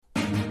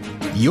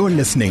You're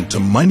listening to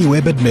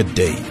MoneyWeb at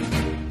midday.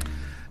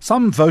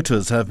 Some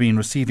voters have been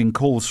receiving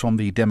calls from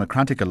the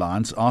Democratic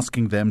Alliance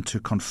asking them to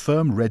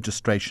confirm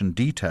registration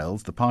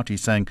details, the party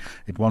saying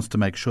it wants to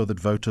make sure that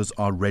voters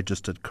are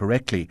registered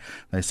correctly.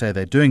 They say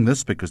they're doing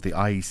this because the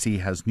IEC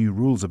has new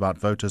rules about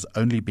voters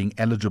only being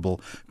eligible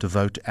to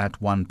vote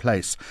at one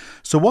place.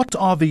 So what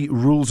are the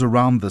rules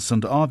around this,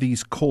 and are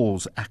these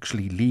calls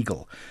actually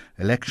legal?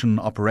 Election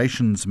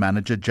Operations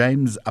Manager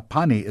James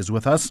Apani is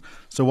with us.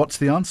 So what's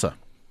the answer?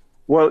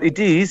 Well, it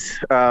is,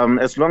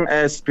 as long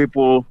as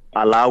people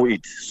allow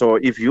it. So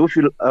if you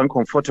feel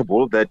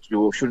uncomfortable that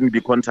you shouldn't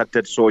be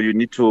contacted, so you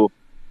need to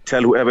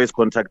tell whoever is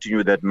contacting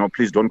you that, no,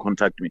 please don't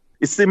contact me.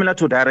 It's similar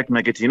to direct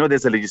marketing. You know,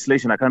 there's a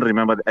legislation. I can't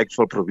remember the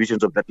actual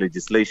provisions of that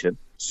legislation.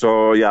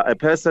 So, yeah, a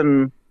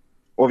person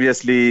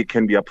obviously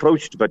can be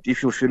approached, but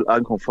if you feel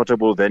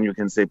uncomfortable, then you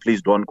can say,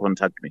 please don't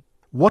contact me.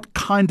 What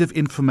kind of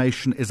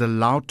information is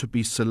allowed to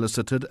be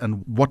solicited,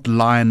 and what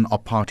line are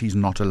parties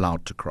not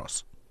allowed to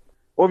cross?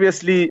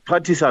 Obviously,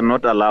 parties are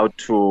not allowed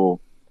to,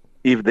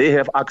 if they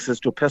have access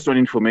to personal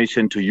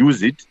information, to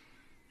use it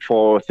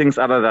for things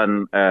other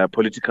than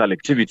political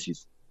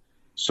activities.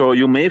 So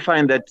you may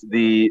find that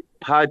the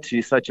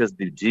party, such as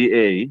the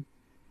DA,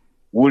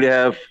 would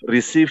have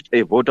received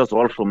a voters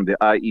roll from the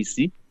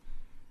IEC,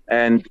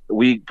 and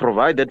we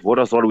provide that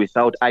voters roll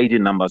without ID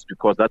numbers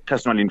because that's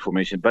personal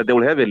information. But they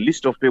will have a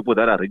list of people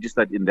that are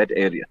registered in that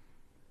area.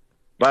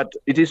 But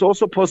it is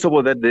also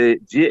possible that the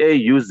DA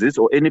uses,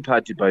 or any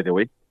party, by the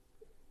way,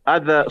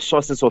 other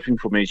sources of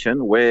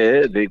information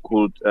where they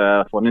could,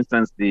 for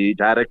instance, the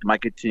direct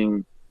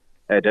marketing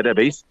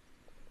database,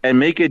 and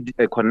make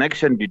a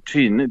connection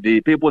between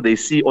the people they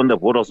see on the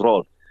voters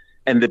roll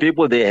and the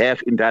people they have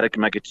in direct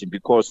marketing,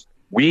 because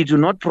we do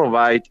not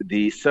provide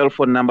the cell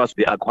phone numbers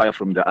they acquire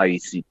from the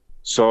IEC.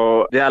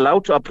 So they're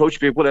allowed to approach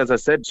people, as I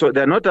said. So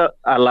they're not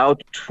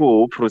allowed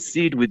to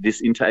proceed with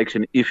this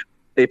interaction if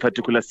a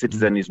particular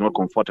citizen is not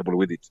comfortable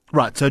with it.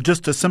 Right. So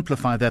just to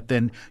simplify that,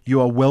 then,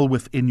 you are well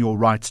within your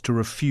rights to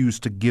refuse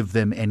to give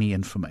them any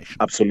information.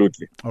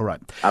 Absolutely. All right.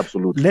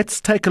 Absolutely.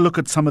 Let's take a look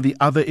at some of the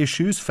other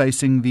issues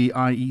facing the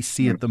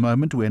IEC at the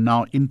moment. We're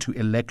now into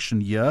election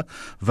year.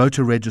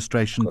 Voter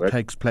registration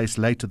takes place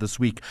later this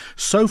week.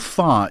 So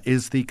far,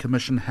 is the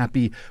Commission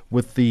happy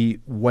with the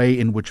way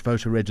in which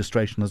voter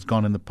registration has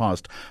gone in the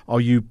past?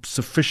 Are you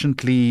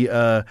sufficiently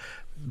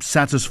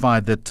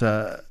satisfied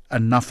that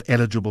enough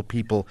eligible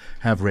people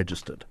have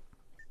registered?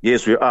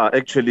 Yes, we are.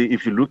 Actually,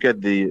 if you look at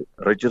the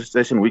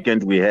registration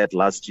weekend we had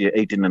last year,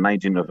 18 and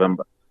 19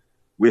 November,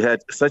 we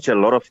had such a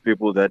lot of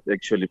people that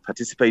actually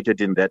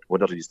participated in that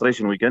voter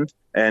registration weekend.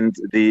 And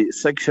the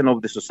section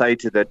of the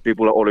society that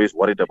people are always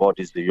worried about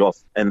is the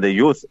youth. And the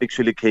youth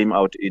actually came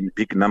out in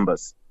big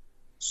numbers.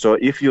 So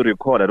if you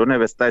recall, I don't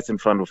have a stats in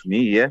front of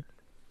me here,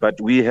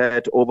 but we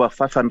had over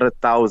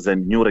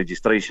 500,000 new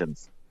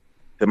registrations,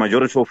 the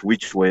majority of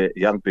which were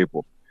young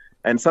people.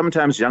 And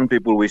sometimes young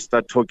people, we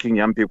start talking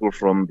young people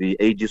from the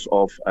ages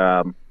of,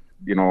 I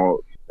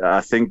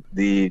think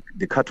the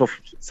cutoff,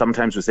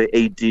 sometimes we say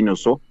 18 or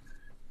so.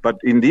 But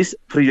in this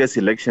previous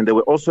election, there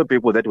were also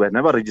people that were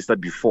never registered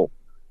before,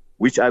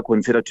 which I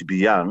consider to be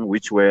young,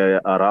 which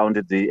were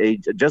around the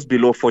age, just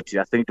below 40,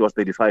 I think it was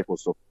 35 or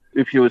so.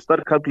 If you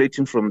start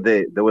calculating from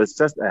there, there was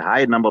just a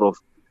high number of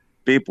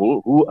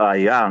people who are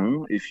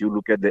young, if you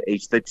look at the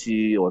age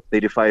 30 or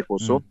 35 or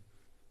so,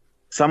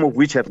 some of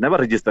which have never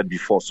registered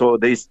before. So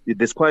there's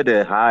quite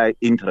a high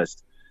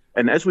interest.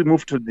 And as we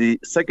move to the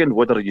second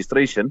voter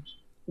registration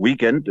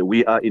weekend,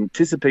 we are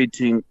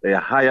anticipating a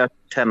higher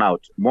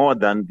turnout, more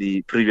than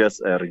the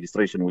previous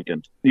registration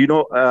weekend. You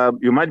know,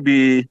 you might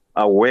be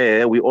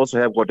aware, we also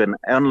have got an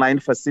online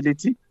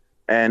facility.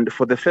 And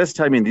for the first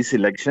time in this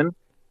election,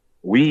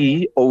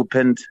 we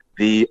opened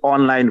the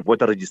online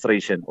voter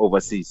registration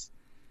overseas.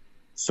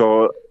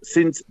 So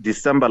since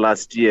December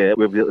last year,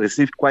 we've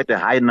received quite a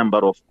high number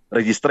of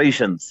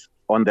registrations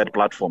on that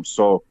platform.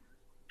 So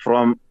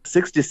from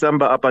 6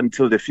 December up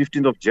until the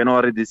 15th of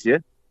January this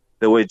year,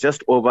 there were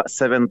just over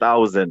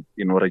 7,000,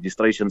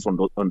 registrations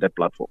on that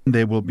platform.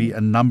 There will be a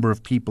number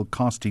of people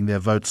casting their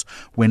votes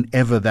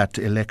whenever that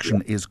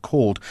election is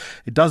called.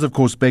 It does, of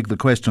course, beg the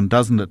question,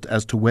 doesn't it,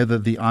 as to whether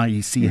the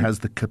IEC has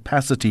the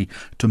capacity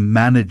to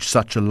manage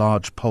such a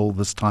large poll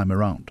this time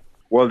around.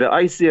 Well, the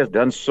IEC has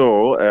done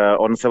so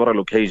on several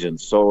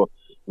occasions. So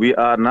we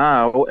are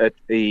now at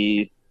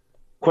a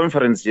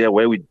conference here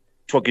where we're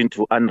talking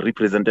to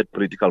unrepresented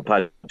political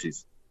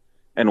parties.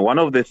 And one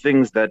of the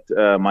things that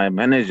my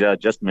manager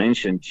just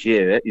mentioned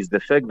here is the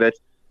fact that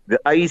the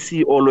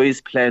IEC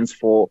always plans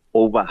for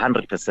over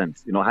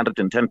 100%,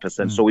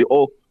 110%. So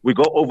we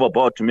go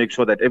overboard to make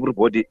sure that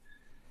everybody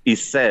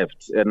is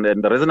served. And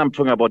the reason I'm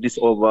talking about this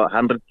over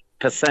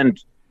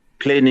 100%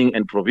 planning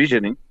and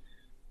provisioning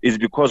is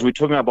because we're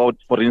talking about,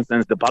 for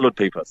instance, the ballot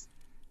papers.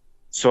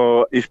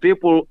 So if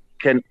people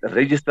can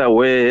register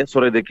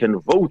they can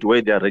vote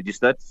where they are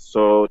registered,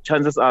 so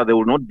chances are there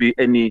will not be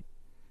any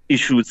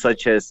issues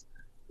such as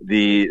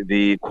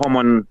the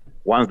common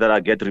ones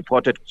that get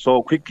reported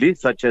so quickly,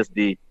 such as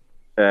the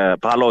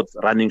ballots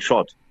running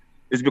short.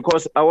 It's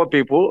because our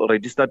people,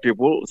 registered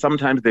people,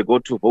 sometimes they go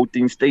to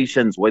voting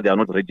stations where they are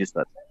not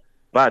registered.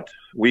 But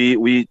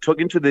we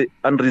talking to the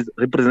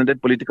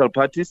unrepresented political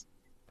parties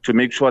to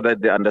make sure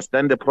that they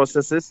understand the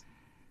processes,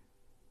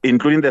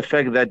 including the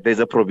fact that there's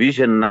a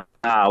provision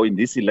now in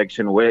this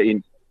election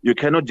wherein you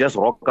cannot just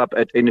rock up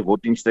at any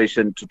voting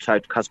station to try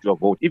to cast your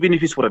vote, even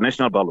if it's for a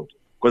national ballot.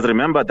 Because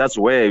remember, that's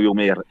where you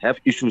may have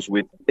issues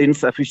with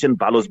insufficient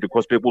ballots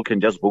because people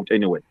can just vote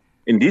anyway.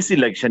 In this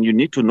election, you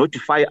need to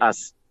notify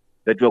us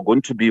that you're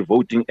going to be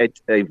voting at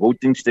a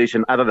voting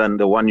station other than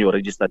the one you're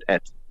registered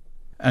at.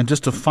 And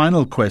just a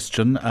final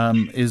question,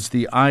 is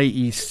the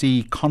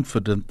IEC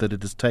confident that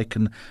it has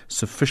taken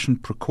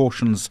sufficient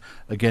precautions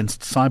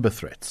against cyber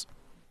threats?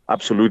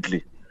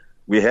 Absolutely.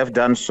 We have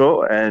done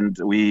so, and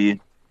we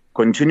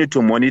continue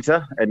to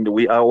monitor, and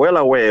we are well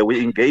aware.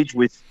 We engage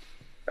with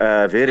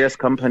various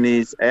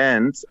companies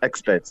and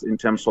experts in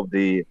terms of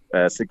the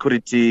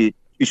security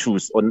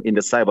issues in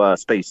the cyber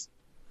space.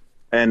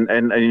 And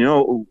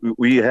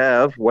we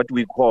have what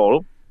we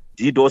call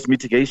DDoS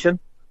mitigation.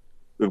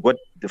 We've got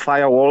the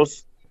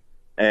firewalls,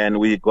 and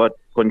we got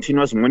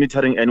continuous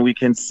monitoring, and we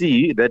can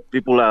see that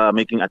people are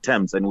making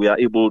attempts, and we are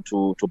able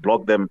to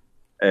block them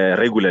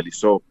regularly.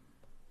 So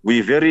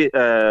we're very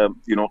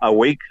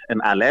awake and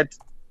alert.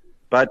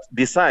 But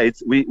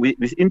besides, we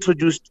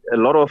introduced a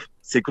lot of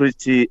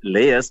security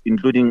layers,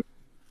 including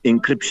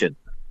encryption.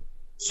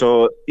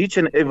 So each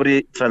and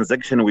every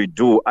transaction we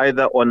do,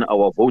 either on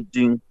our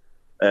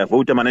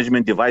voter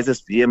management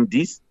devices,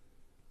 VMDs,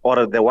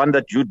 or the one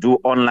that you do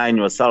online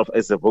yourself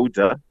as a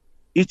voter,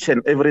 each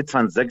and every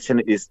transaction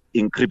is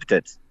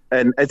encrypted,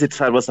 and as it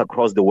travels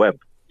across the web.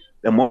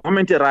 The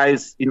moment it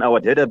arrives in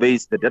our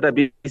database, the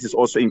database is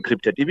also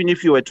encrypted. Even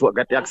if you were to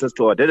get access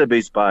to our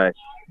database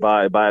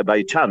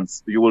by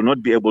chance, you will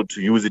not be able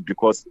to use it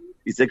because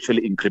it's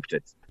actually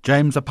encrypted.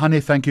 James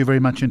Apane, thank you very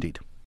much indeed.